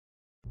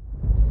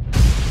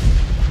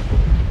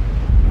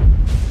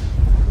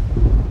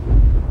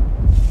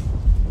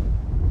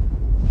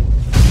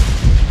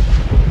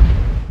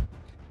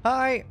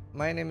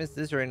my name is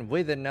Zizaran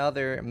with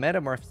another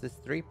Metamorph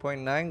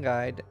 3.9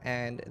 guide,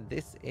 and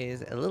this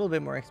is a little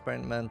bit more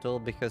experimental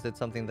because it's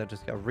something that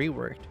just got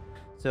reworked.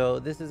 So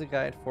this is a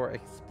guide for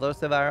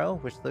Explosive Arrow,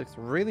 which looks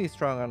really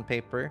strong on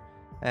paper,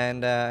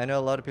 and I know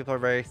a lot of people are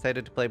very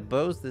excited to play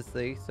bows this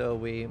league, so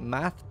we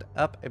mathed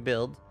up a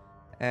build,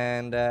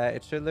 and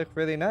it should look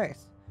really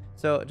nice.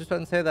 So just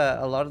want to say that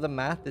a lot of the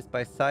math is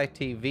by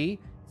SciTV,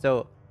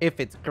 so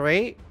if it's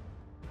great,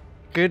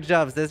 good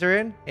job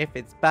Zizaran. If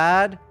it's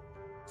bad,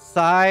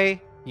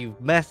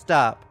 you've messed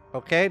up.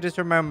 Okay, just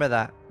remember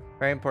that.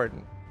 Very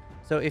important.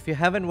 So if you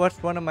haven't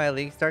watched one of my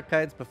League Start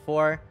guides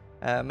before,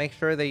 make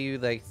sure that you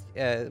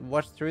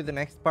watch through the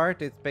next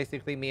part. It's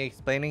basically me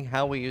explaining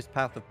how we use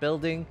Path of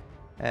Building,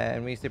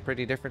 and we use it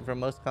pretty different from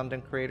most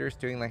content creators,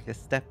 doing like a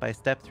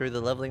step-by-step through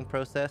the leveling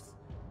process.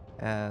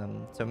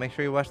 So make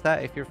sure you watch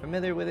that. If you're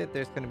familiar with it,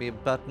 there's going to be a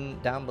button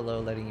down below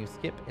letting you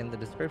skip in the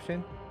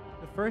description.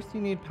 But first you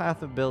need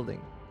Path of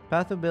Building.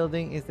 Path of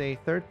Building is a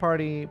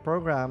third-party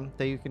program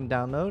that you can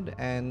download,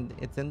 and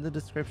it's in the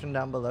description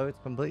down below.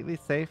 It's completely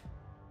safe,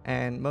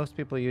 and most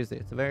people use it.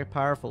 It's a very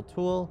powerful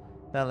tool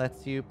that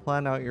lets you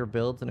plan out your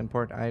builds and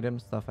import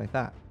items, stuff like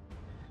that.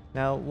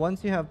 Now,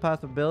 once you have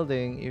Path of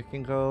Building, you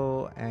can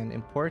go and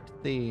import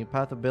the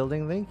Path of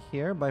Building link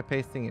here by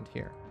pasting it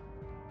here.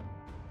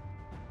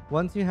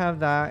 Once you have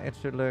that, it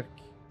should look,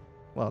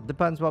 well, it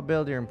depends what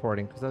build you're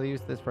importing, because I'll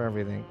use this for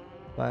everything.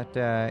 But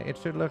it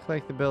should look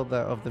like the build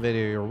of the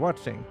video you're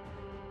watching.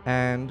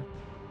 And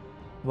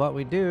what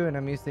we do, and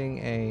I'm using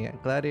a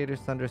Gladiator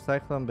Thunder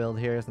Cyclone build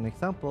here as an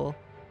example,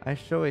 I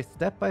show a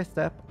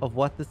step-by-step of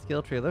what the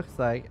skill tree looks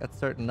like at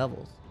certain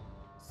levels.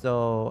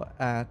 So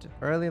at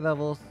early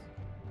levels,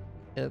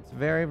 it's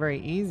very,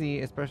 very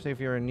easy, especially if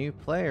you're a new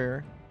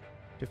player,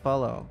 to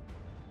follow.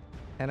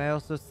 And I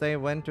also say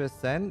when to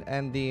ascend,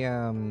 and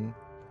the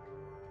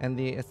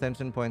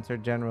ascension points are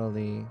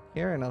generally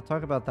here, and I'll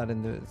talk about that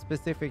in the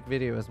specific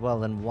video as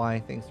well, and why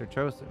things are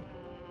chosen.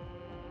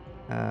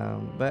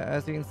 But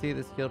as you can see,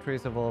 the skill tree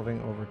is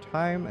evolving over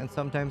time, and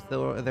sometimes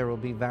there will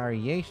be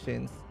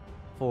variations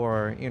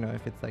for, you know,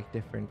 if it's like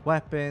different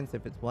weapons,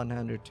 if it's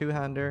one-hander,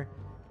 two-hander,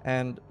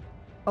 and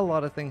a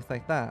lot of things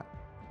like that.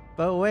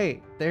 But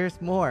wait,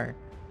 there's more.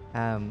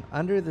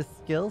 Under the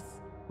skills,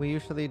 we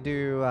usually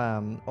do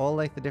all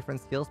like the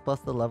different skills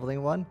plus the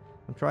leveling one.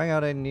 I'm trying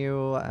out a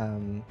new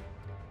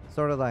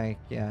sort of like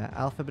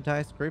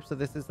alphabetized group. So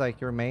this is like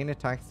your main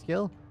attack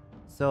skill.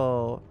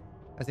 So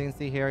as you can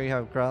see here, you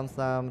have ground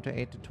slam to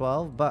 8 to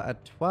 12, but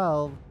at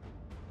 12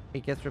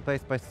 it gets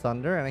replaced by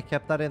Sunder, and I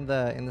kept that in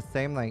the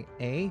same like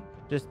A,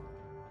 just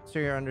so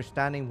you're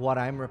understanding what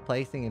I'm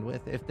replacing it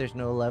with if there's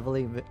no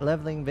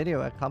leveling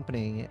video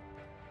accompanying it.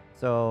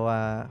 So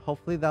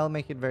hopefully that'll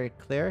make it very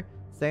clear.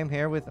 Same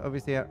here with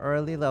obviously at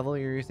early level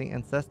you're using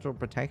Ancestral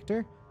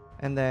Protector,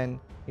 and then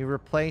you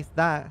replace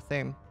that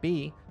same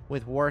B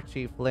with War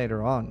Chief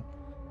later on.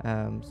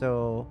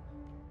 So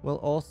we'll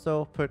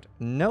also put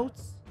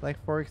notes,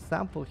 like for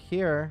example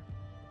here,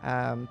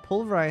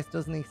 Pulverize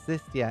doesn't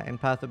exist yet in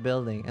Path of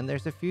Building, and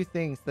there's a few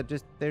things that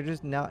they're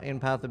just not in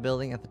Path of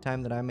Building at the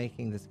time that I'm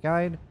making this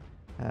guide.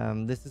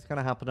 This is going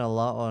to happen a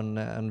lot on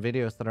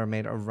videos that are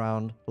made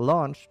around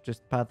launch,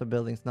 just Path of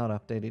Building's not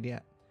updated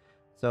yet.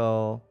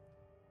 So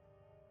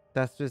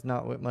that's just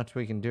not much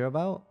we can do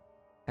about.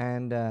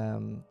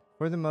 And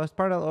for the most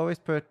part, I'll always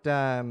put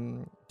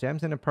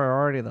gems in a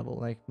priority level.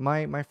 Like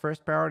my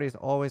first priority is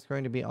always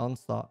going to be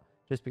Onslaught,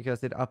 just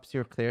because it ups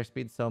your clear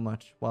speed so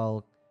much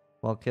while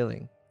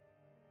killing.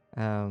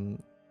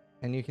 And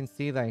you can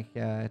see like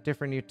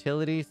different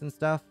utilities and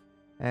stuff.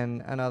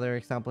 And another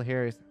example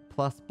here is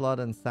plus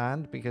blood and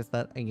sand, because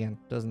that again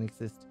doesn't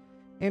exist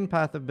in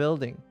Path of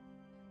Building.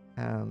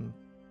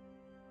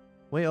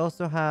 We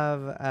also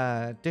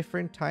have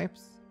different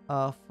types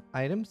of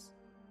items.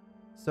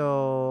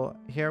 So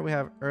here we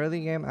have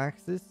early game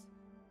axis,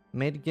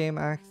 mid game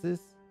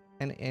axis,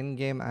 and end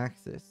game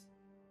axis.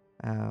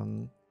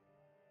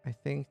 I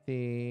think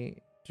the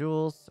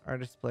jewels are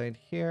displayed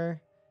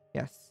here.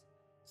 Yes.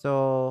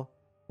 So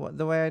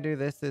the way I do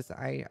this is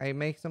I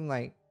make some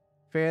like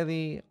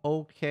fairly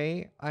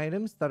okay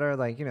items that are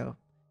like, you know,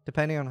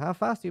 depending on how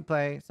fast you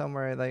play,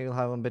 somewhere that you'll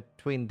have them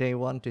between day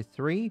 1 to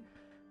 3.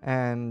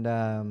 And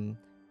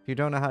if you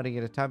don't know how to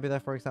get a tabula,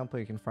 for example,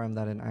 you can farm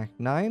that in Act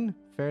 9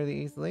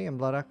 fairly easily in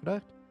Blood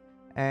Aqueduct.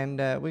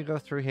 And we go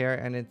through here,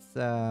 and it's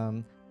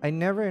I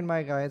never in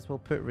my guides will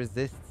put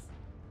resists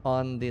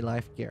on the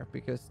life gear,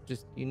 because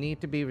just you need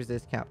to be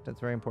resist capped. That's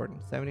very important.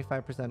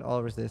 75%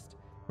 all resist.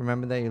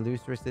 Remember that you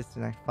lose resist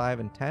in Act 5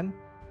 and 10.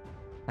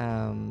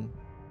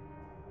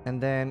 And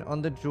then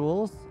on the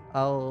jewels,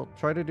 I'll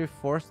try to do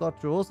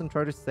 4-slot jewels and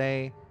try to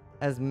say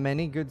as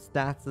many good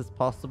stats as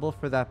possible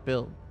for that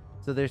build.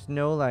 So there's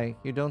no like,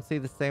 you don't see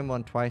the same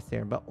one twice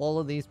here, but all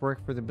of these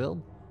work for the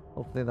build.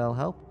 Hopefully that'll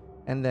help.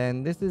 And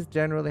then this is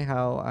generally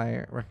how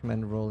I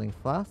recommend rolling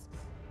flasks.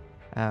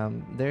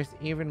 There's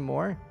even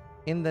more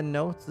in the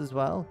notes as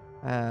well.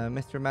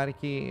 Mr.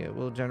 Madiki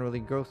will generally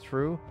go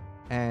through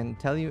and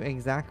tell you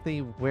exactly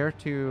where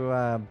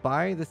to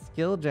buy the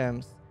skill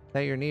gems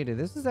that you're needed.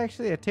 This is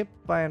actually a tip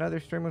by another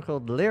streamer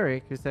called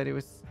Lyric, who said he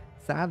was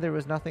sad there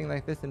was nothing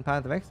like this in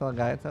Path of Exile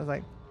guides. I was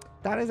like,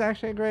 that is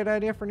actually a great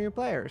idea for new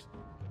players.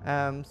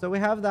 So we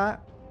have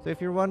that. So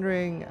if you're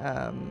wondering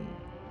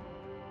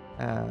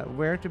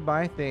where to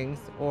buy things,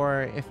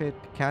 or if it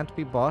can't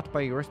be bought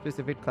by your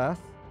specific class,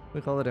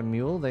 we call it a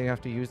mule. Then you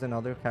have to use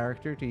another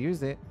character to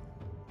use it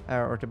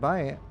or to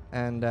buy it.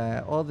 And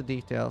all the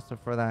details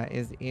for that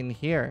is in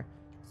here.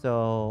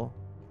 So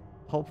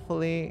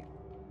hopefully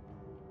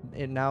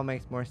it now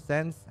makes more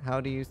sense how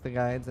to use the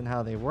guides and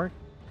how they work.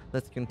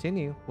 Let's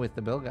continue with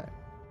the build guide.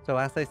 So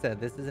as I said,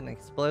 this is an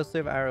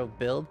explosive arrow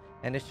build,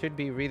 and it should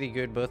be really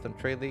good both on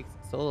trade leagues,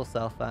 solo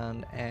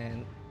self-found,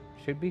 and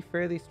should be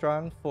fairly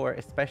strong for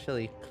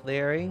especially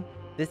clearing.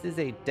 This is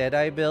a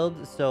Deadeye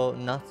build, so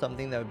not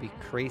something that would be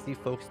crazy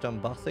focused on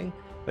bossing,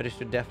 but it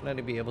should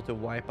definitely be able to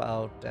wipe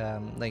out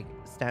like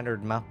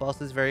standard map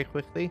bosses very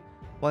quickly.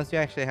 Once you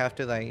actually have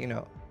to, like, you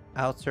know,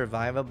 out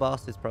survive a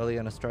boss, it's probably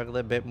going to struggle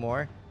a bit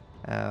more.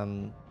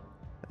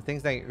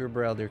 Things like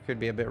Uber Elder could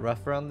be a bit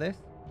rougher on this,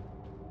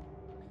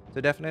 so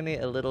definitely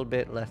a little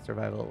bit less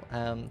survival.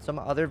 Some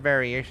other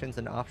variations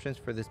and options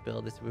for this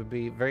build, this would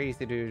be very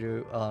easy to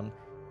do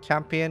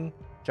Champion,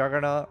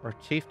 Juggernaut, or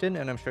Chieftain,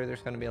 and I'm sure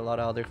there's going to be a lot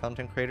of other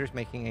content creators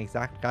making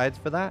exact guides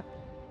for that,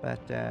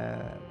 but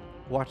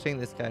watching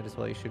this guide as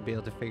well, you should be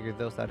able to figure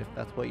those out if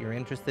that's what you're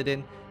interested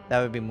in.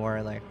 That would be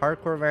more like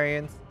hardcore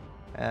variants.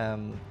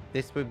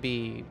 This would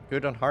be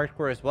good on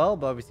hardcore as well,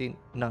 but obviously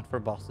not for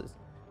bosses.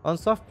 On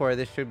softcore,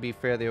 this should be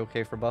fairly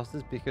okay for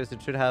bosses because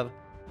it should have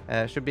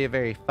should be a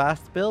very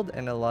fast build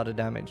and a lot of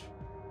damage.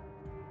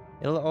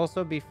 It'll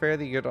also be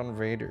fairly good on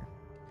Raider.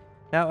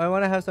 Now I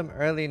want to have some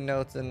early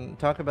notes and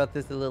talk about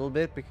this a little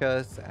bit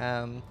because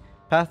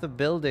Path of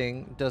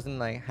Building doesn't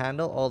like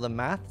handle all the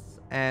maths,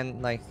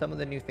 and like some of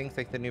the new things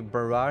like the new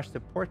Barrage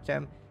support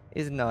gem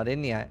is not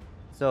in yet.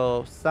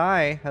 So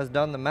Sai has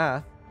done the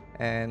math,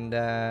 and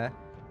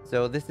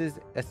so this is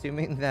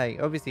assuming that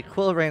obviously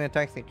Quill Rain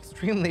attacks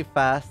extremely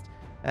fast.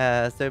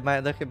 So it might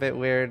look a bit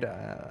weird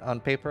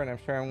on paper, and I'm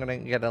sure I'm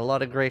going to get a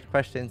lot of great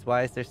questions.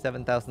 Why is there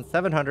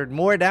 7,700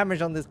 more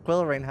damage on this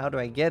Quill Rain? How do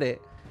I get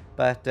it?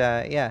 But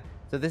yeah,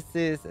 so this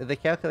is the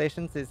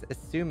calculations is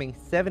assuming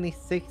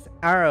 76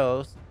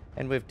 arrows,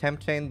 and we've temp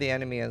chained the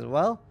enemy as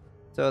well,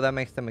 so that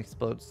makes them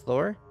explode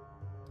slower.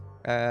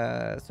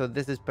 So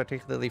this is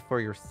particularly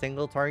for your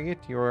single target.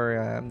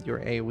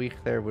 Your A weak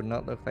there would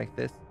not look like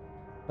this,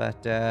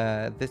 but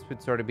this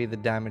would sort of be the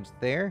damage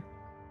there.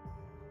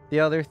 The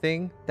other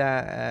thing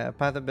that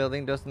Path of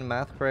Building doesn't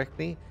math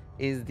correctly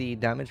is the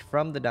damage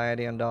from the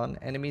Diadem Dawn.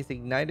 Enemies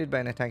ignited by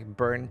an attack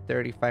burn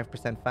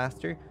 35%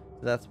 faster.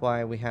 So that's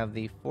why we have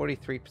the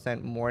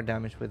 43% more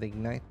damage with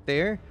Ignite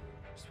there.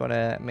 Just want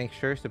to make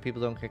sure so people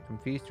don't get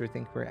confused or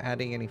think we're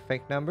adding any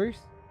fake numbers.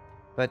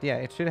 But yeah,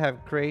 it should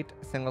have great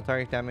single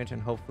target damage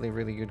and hopefully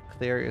really good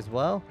clear as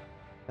well.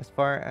 As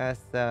far as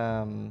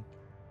the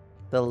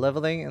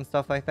leveling and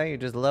stuff like that, you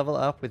just level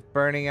up with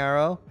Burning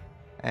Arrow.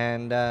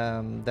 And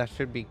that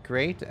should be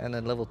great. And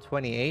at level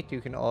 28 you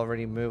can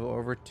already move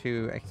over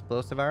to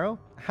Explosive Arrow.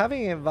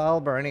 Having a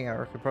Val Burning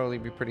Arrow could probably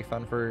be pretty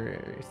fun for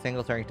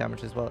single target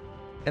damage as well.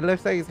 It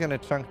looks like it's going to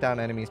chunk down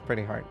enemies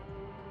pretty hard.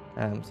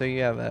 So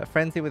you have a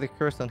Frenzy with a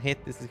curse on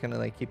hit. This is going to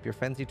like keep your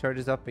Frenzy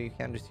charges up, but you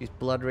can just use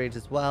Blood Rage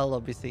as well.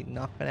 Obviously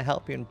not going to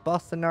help you in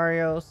boss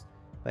scenarios,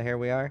 but here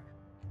we are.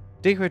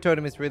 Decoy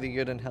Totem is really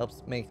good and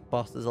helps make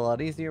bosses a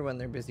lot easier when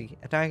they're busy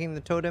attacking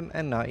the totem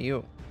and not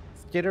you.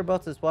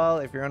 Skitterbots as well,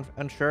 if you're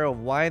unsure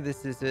of why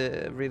this is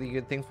a really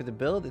good thing for the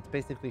build, it's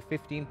basically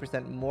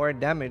 15% more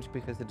damage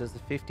because it does a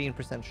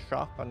 15%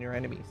 shock on your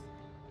enemies.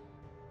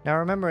 Now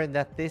remember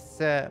that this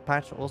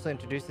patch also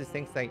introduces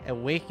things like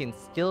Awaken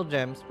skill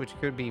gems, which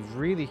could be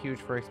really huge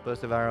for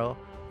Explosive Arrow.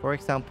 For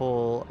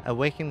example,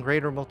 Awaken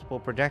Greater Multiple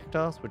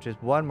Projectiles, which is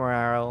one more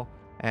arrow,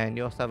 and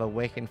you also have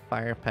Awaken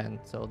Fire Pen.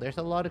 So there's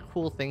a lot of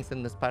cool things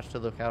in this patch to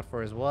look out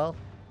for as well,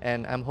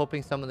 and I'm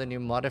hoping some of the new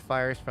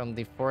modifiers from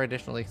the 4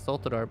 additional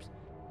Exalted Orbs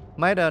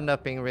might end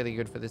up being really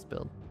good for this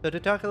build. So to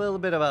talk a little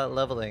bit about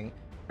leveling,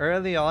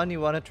 early on you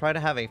want to try to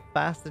have a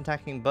fast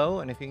attacking bow,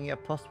 and if you can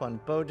get +1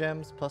 bow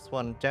gems,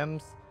 +1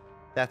 gems,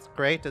 that's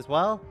great as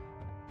well.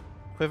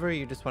 Quiver,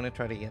 you just want to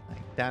try to get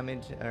like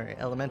damage or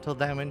elemental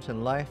damage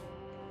and life,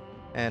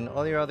 and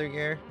all your other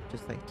gear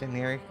just like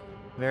generic,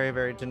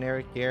 very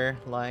generic gear.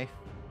 Life,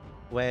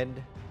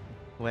 Wed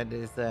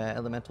is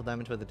elemental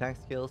damage with attack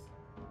skills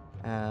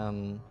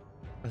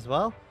as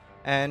well.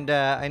 And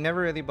I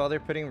never really bother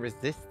putting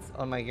resists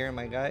on my gear and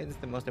my guides.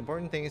 The most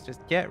important thing is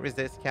just get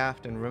resist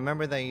capped, and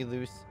remember that you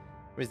lose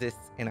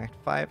resists in Act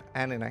 5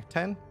 and in Act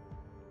 10.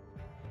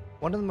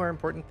 One of the more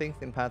important things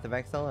in Path of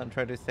Exile, and I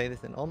try to say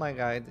this in all my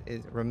guides,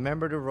 is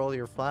remember to roll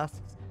your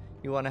flasks.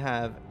 You want to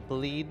have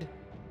bleed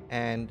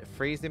and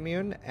freeze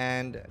immune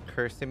and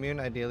curse immune,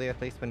 ideally, at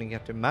least when you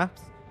get to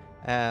maps.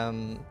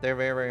 They're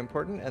very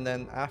important. And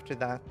then after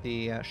that,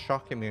 the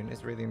shock immune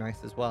is really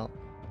nice as well.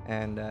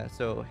 And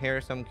so here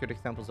are some good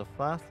examples of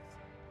flasks.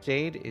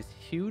 Jade is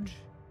huge,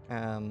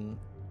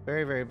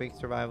 very big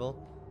survival.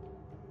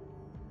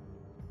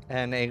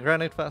 And a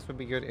Granite Flask would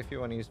be good if you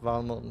want to use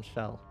Vile Molten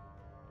Shell.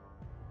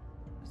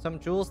 Some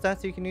jewel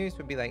stats you can use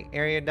would be like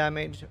area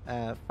damage,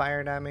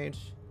 fire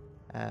damage,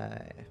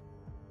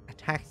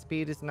 attack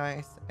speed is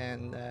nice,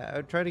 and I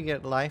would try to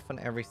get life on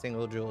every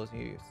single jewel you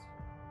use.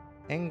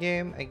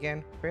 Endgame,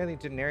 again, fairly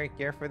generic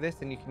gear for this,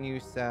 and you can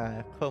use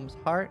Comb's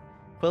Heart.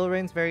 Quill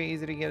Rain's very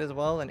easy to get as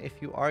well, and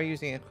if you are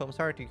using a Comb's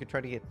Heart, you could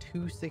try to get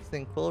 2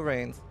 6-link Quill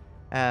Rains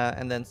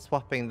and then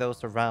swapping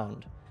those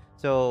around.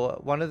 So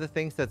one of the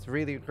things that's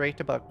really great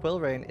about Quill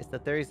Rain is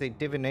that there is a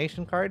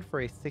divination card for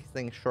a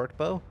 6-link short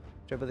bow,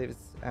 which I believe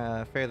is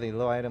fairly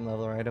low item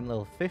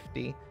level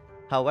 50.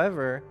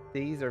 However,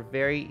 these are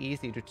very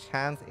easy to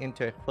chance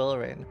into a Quill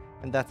Rain,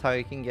 and that's how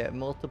you can get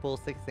multiple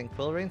 6-link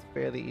Quill Rains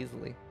fairly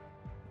easily.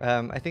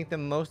 I think the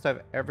most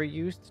I've ever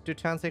used to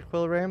chance a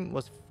Quill Rain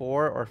was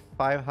 400 or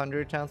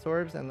 500 chance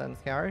orbs and then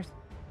scars,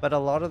 but a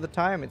lot of the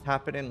time it's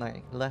happening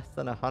like less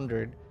than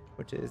 100,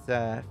 which is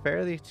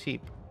fairly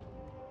cheap.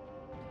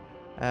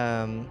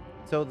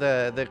 So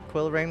the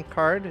Quill Rain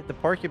card, the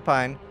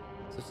Porcupine,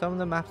 so some of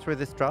the maps where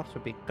this drops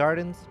would be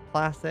Gardens,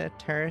 Plaza,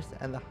 Terrace,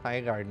 and the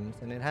High Gardens,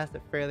 and it has a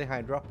fairly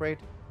high drop rate.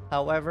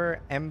 However,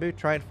 Embu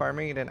tried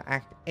farming it in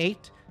Act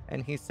 8,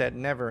 and he said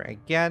never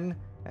again.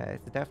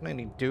 It's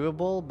definitely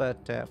doable,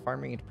 but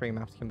farming it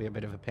pre-maps can be a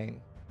bit of a pain.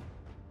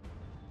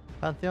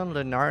 Pantheon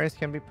Lunaris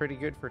can be pretty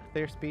good for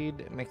clear speed.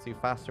 It makes you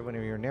faster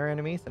whenever you're near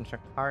enemies, and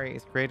Shakari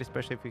is great,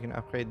 especially if you can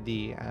upgrade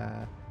the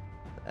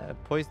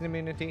poison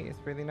immunity. It's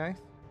really nice.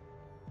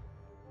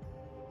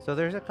 So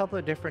there's a couple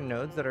of different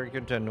nodes that are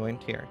good to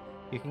anoint here.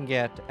 You can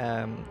get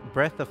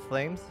Breath of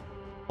Flames,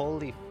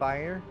 Holy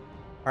Fire,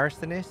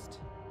 Arsonist,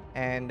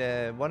 and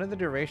one of the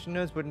duration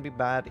nodes wouldn't be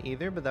bad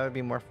either, but that would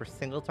be more for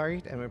single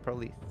target and would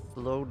probably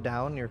slow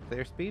down your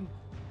clear speed.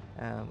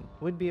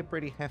 Would be a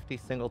pretty hefty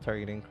single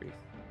target increase.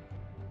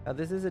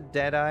 This is a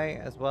Deadeye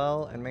as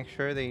well, and make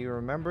sure that you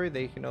remember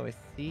that you can always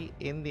see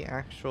in the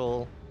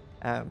actual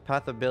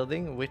path of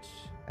building which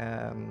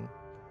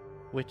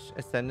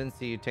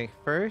ascendancy you take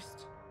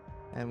first,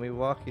 and we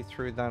walk you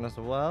through that as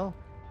well.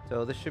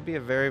 So this should be a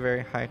very,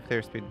 very high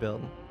clear speed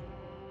build.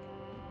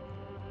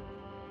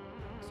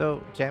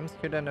 So gems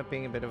could end up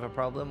being a bit of a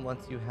problem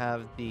once you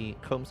have the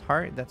Comb's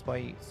Heart. That's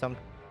why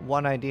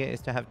one idea is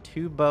to have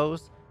 2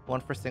 bows,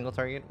 one for single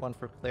target, one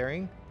for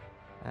clearing.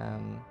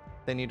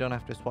 Then you don't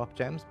have to swap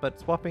gems, but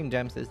swapping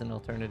gems is an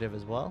alternative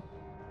as well.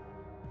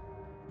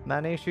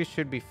 Mana issues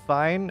should be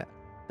fine.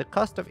 The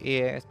cost of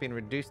EA has been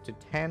reduced to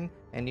 10,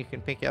 and you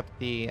can pick up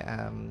the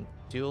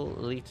dual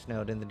leech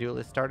node in the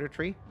duelist starter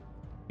tree.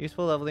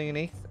 Useful leveling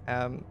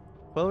uniques.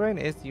 Quill Rain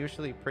is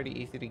usually pretty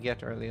easy to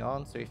get early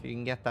on, so if you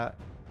can get that,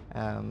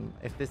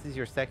 if this is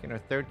your second or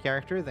third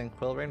character, then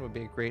Quill Rain would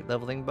be a great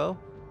leveling bow.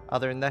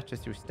 Other than that,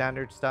 just your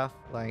standard stuff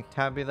like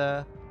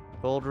Tabula,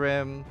 Gold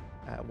Rim,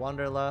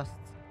 Wanderlust.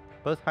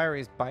 Both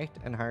Hyri's Bite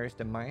and Hyri's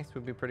Demise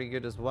would be pretty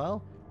good as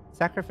well.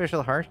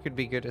 Sacrificial Heart could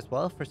be good as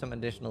well for some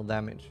additional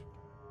damage.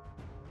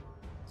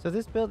 So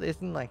this build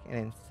isn't like an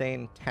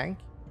insane tank.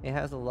 It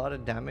has a lot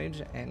of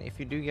damage, and if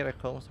you do get a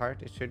Comb's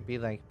Heart, it should be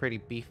like pretty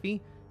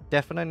beefy.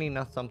 Definitely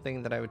not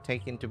something that I would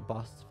take into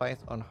boss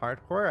fights on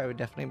hardcore. I would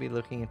definitely be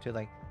looking into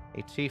like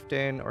a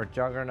Chieftain or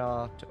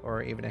Juggernaut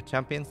or even a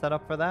Champion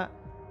setup for that.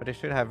 But it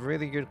should have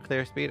really good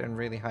clear speed and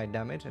really high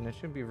damage, and it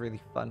should be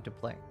really fun to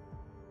play.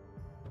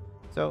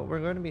 So we're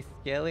going to be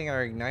scaling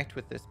our Ignite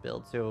with this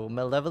build. So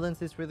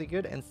Malevolence is really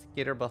good, and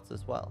Skitterbots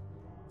as well.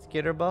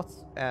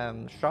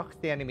 Skitterbots shocks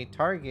the enemy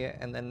target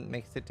and then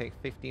makes it take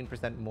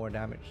 15% more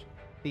damage.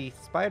 The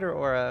Spider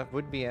Aura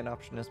would be an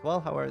option as well,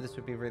 however this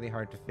would be really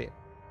hard to fit.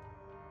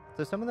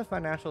 So some of the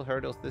financial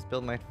hurdles this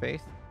build might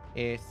face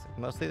is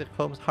mostly the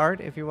Comb's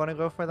Heart if you want to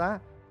go for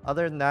that.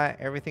 Other than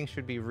that, everything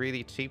should be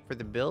really cheap for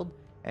the build,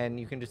 and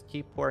you can just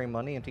keep pouring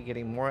money into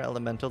getting more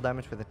elemental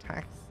damage with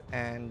attacks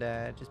and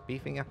just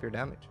beefing up your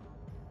damage.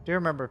 Do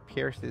remember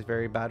Pierce is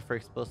very bad for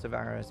explosive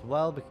arrow as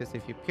well, because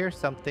if you pierce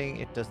something,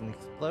 it doesn't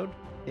explode.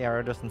 The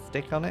arrow doesn't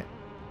stick on it.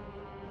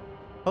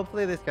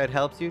 Hopefully this guide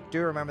helps you.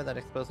 Do remember that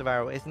explosive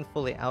arrow isn't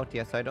fully out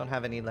yet, so I don't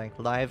have any like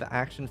live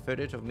action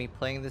footage of me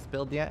playing this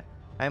build yet.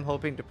 I'm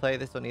hoping to play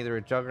this on either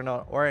a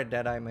Juggernaut or a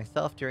Deadeye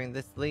myself during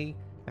this league.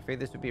 I figured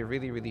this would be a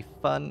really, really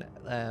fun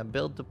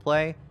build to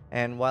play.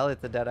 And while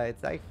it's a Deadeye,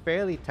 it's like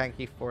fairly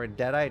tanky for a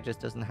Deadeye. It just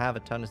doesn't have a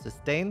ton of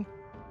sustain.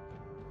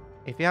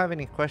 If you have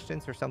any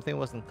questions or something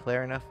wasn't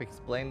clear enough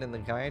explained in the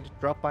guide,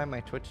 drop by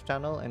my Twitch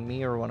channel and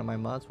me or one of my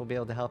mods will be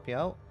able to help you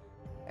out.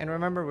 And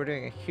remember, we're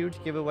doing a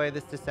huge giveaway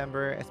this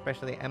December,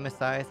 especially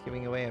MSI is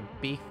giving away a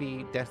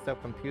beefy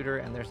desktop computer,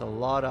 and there's a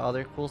lot of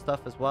other cool stuff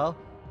as well.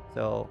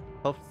 So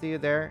hope to see you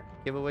there.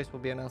 Giveaways will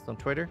be announced on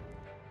Twitter.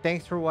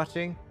 Thanks for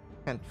watching,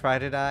 and try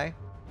to die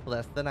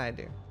less than I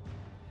do.